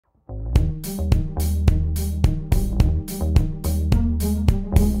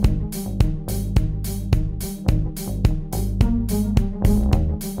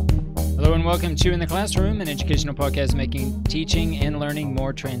welcome to In the Classroom, an educational podcast making teaching and learning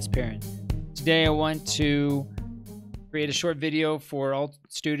more transparent. Today I want to create a short video for all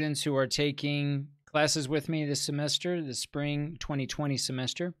students who are taking classes with me this semester, the spring 2020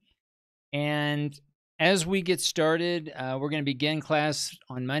 semester. And as we get started, we're going to begin class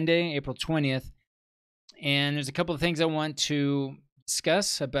on Monday, April 20th. And there's a couple of things I want to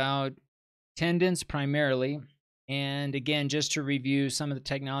discuss about attendance primarily. And again, just to review some of the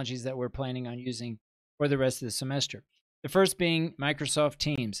technologies that we're planning on using for the rest of the semester. The first being Microsoft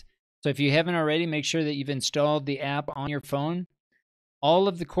Teams. So if you haven't already, make sure that you've installed the app on your phone. All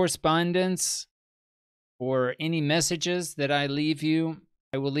of the correspondence or any messages that I leave you,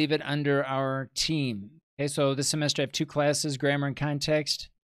 I will leave it under our team. Okay, so this semester I have two classes, Grammar and Context,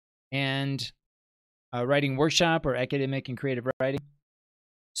 and Writing Workshop or Academic and Creative Writing.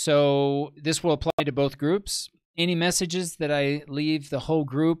 So this will apply to both groups. Any messages that I leave the whole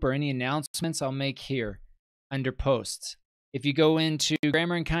group or any announcements I'll make here under Posts. If you go into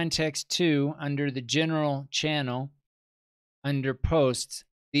Grammar and Context 2 under the General channel, under Posts,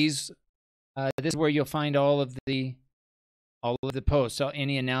 this is where you'll find all of the posts, so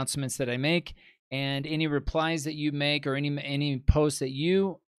any announcements that I make, and any replies that you make or any posts that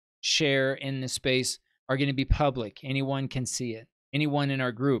you share in the space are going to be public. Anyone can see it. Anyone in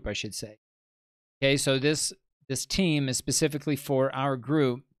our group, I should say. Okay, so this team is specifically for our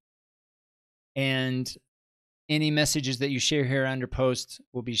group, and any messages that you share here under Posts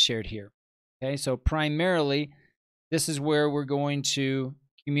will be shared here. Okay, so primarily, this is where we're going to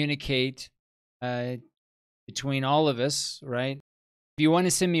communicate between all of us, right? If you want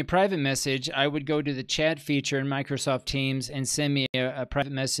to send me a private message, I would go to the chat feature in Microsoft Teams and send me a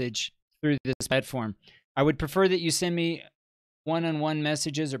private message through this platform. I would prefer that you send me one-on-one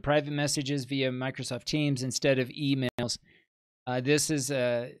messages or private messages via Microsoft Teams instead of emails. This is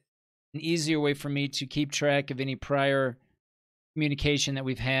an easier way for me to keep track of any prior communication that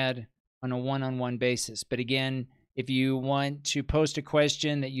we've had on a one-on-one basis. But again, if you want to post a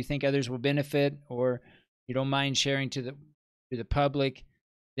question that you think others will benefit or you don't mind sharing to the public,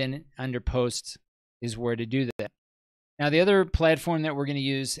 then under Posts is where to do that. Now, the other platform that we're going to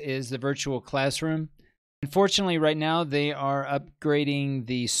use is the virtual classroom. Unfortunately, right now, they are upgrading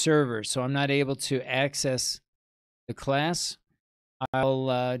the server, so I'm not able to access the class.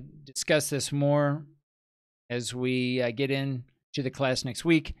 I'll discuss this more as we get into the class next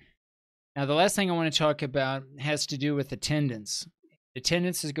week. Now, the last thing I want to talk about has to do with attendance.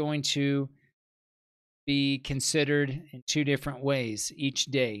 Attendance is going to be considered in two different ways each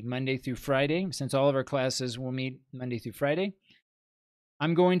day, Monday through Friday, since all of our classes will meet Monday through Friday. We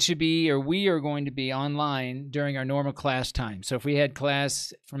are going to be online during our normal class time. So if we had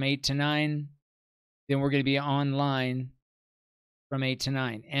class from 8 to 9, then we're going to be online from 8 to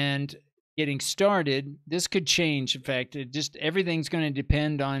 9. And getting started, this could change. In fact, everything's going to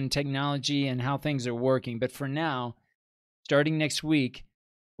depend on technology and how things are working. But for now, starting next week,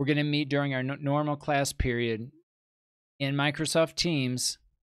 we're going to meet during our normal class period in Microsoft Teams,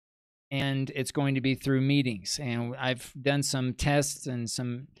 and it's going to be through meetings. And I've done some tests, and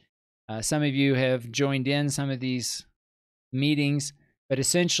some of you have joined in some of these meetings. But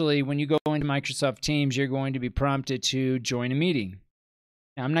essentially, when you go into Microsoft Teams, you're going to be prompted to join a meeting.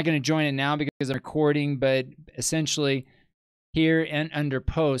 Now, I'm not going to join it now because I'm recording, but essentially, here and under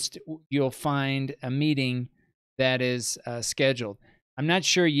Post, you'll find a meeting that is scheduled. I'm not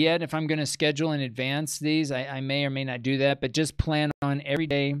sure yet if I'm going to schedule in advance these. I may or may not do that, but just plan on every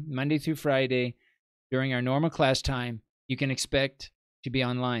day, Monday through Friday, during our normal class time, you can expect to be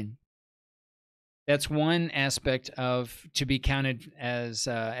online. That's one aspect of to be counted as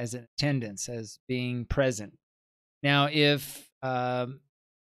an attendance, as being present. Now,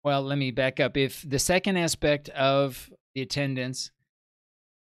 let me back up. If the second aspect of the attendance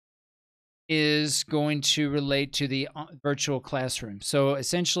is going to relate to the virtual classroom. So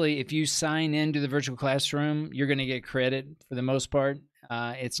essentially, if you sign into the virtual classroom, you're going to get credit for the most part.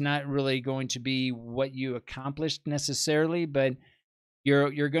 It's not really going to be what you accomplished necessarily, but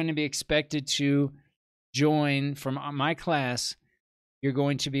you're going to be expected to join from my class. You're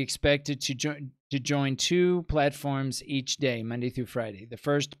going to be expected to join two platforms each day, Monday through Friday. The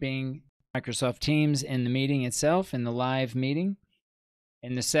first being Microsoft Teams in the meeting itself, in the live meeting,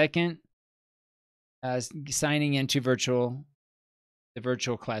 and the second, signing into the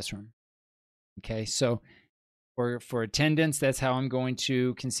virtual classroom. Okay, so for attendance, that's how I'm going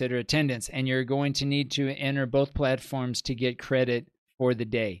to consider attendance. And you're going to need to enter both platforms to get credit for the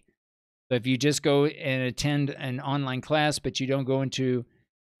day. So if you just go and attend an online class, but you don't go into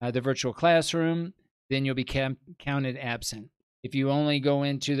the virtual classroom, then you'll be counted absent. If you only go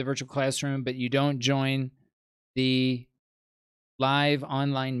into the virtual classroom, but you don't join the live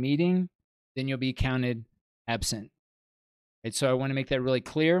online meeting, then you'll be counted absent. Right, so I want to make that really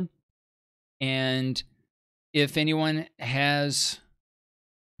clear. And if anyone has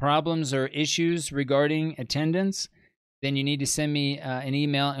problems or issues regarding attendance, then you need to send me an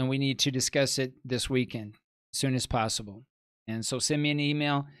email, and we need to discuss it this weekend as soon as possible. And so send me an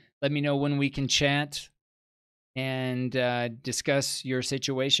email. Let me know when we can chat and discuss your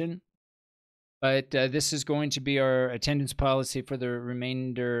situation. But this is going to be our attendance policy for the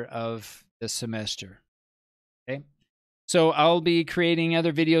remainder of the semester. Okay. So I'll be creating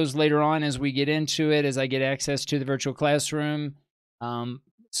other videos later on as we get into it, as I get access to the virtual classroom.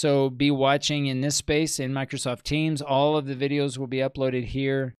 So be watching in this space in Microsoft Teams. All of the videos will be uploaded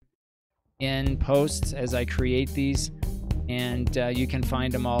here in posts as I create these, and you can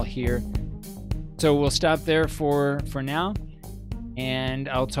find them all here. So we'll stop there for now, and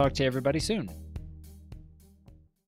I'll talk to everybody soon.